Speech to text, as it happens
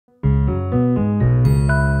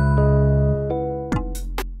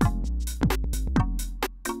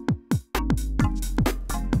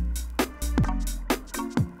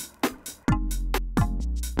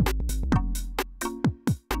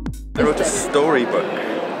storybook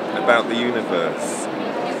about the universe.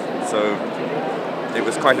 So it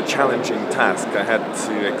was quite a challenging task. I had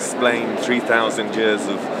to explain 3,000 years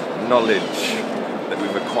of knowledge that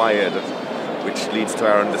we've acquired, which leads to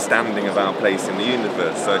our understanding of our place in the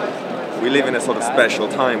universe. So we live in a sort of special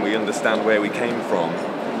time. We understand where we came from,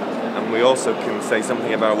 and we also can say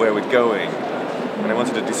something about where we're going. And I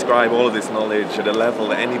wanted to describe all of this knowledge at a level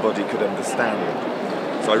that anybody could understand.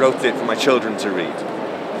 So I wrote it for my children to read.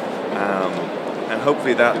 And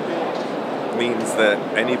hopefully that means that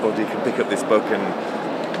anybody can pick up this book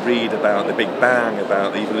and read about the Big Bang,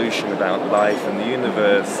 about the evolution, about life and the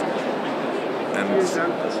universe,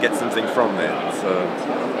 and get something from it. So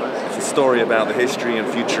it's a story about the history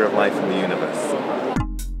and future of life in the universe.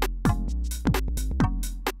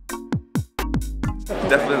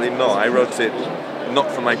 Definitely not. I wrote it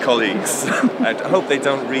not for my colleagues. I hope they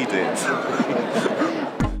don't read it.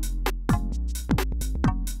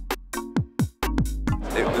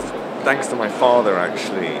 It was thanks to my father,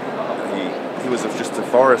 actually. He was just a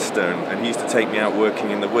forester, and he used to take me out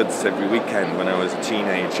working in the woods every weekend when I was a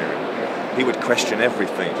teenager. He would question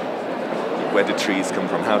everything. Where do trees come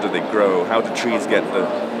from? How do they grow? How do trees get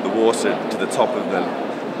the water to the top of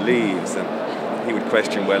the leaves? And he would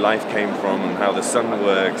question where life came from and how the sun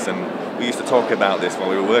works. And we used to talk about this while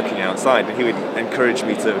we were working outside. And he would encourage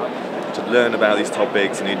me to learn about these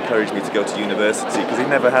topics, and he encouraged me to go to university because he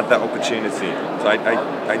never had that opportunity. So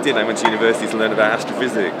I did. I went to university to learn about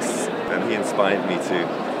astrophysics, and he inspired me to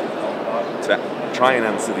try and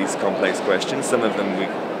answer these complex questions. Some of them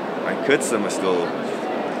I could, some are still,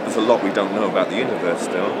 there's a lot we don't know about the universe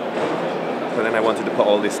still. But then I wanted to put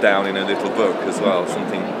all this down in a little book as well,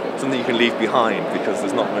 something you can leave behind, because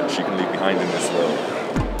there's not much you can leave behind in this world.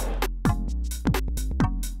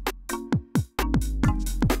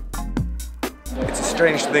 It's a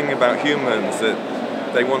strange thing about humans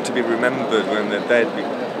that they want to be remembered when they're dead,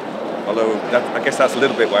 although I guess that's a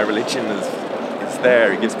little bit why religion is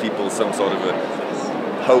there. It gives people some sort of a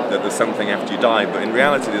hope that there's something after you die, but in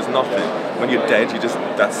reality there's nothing. When you're dead,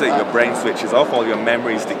 that's it, your brain switches off, all your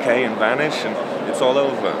memories decay and vanish, and it's all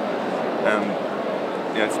over.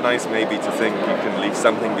 And it's nice maybe to think you can leave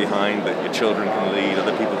something behind that your children can read,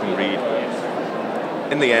 other people can read.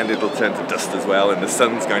 In the end it'll turn to dust as well, and the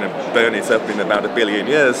sun's going to burn it up in about 1 billion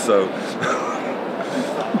years, so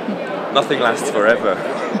nothing lasts forever.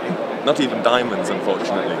 Not even diamonds,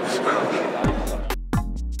 unfortunately.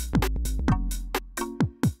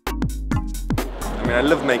 I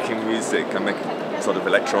love making music. I make sort of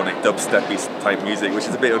electronic dubstep-y type music, which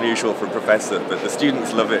is a bit unusual for a professor, but the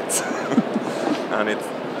students love it. And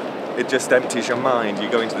it just empties your mind. You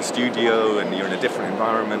go into the studio and you're in a different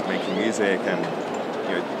environment making music, and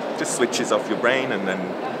it just switches off your brain, and then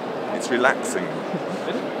it's relaxing.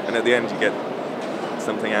 And at the end you get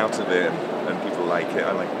something out of it, and people like it.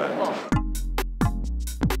 I like that.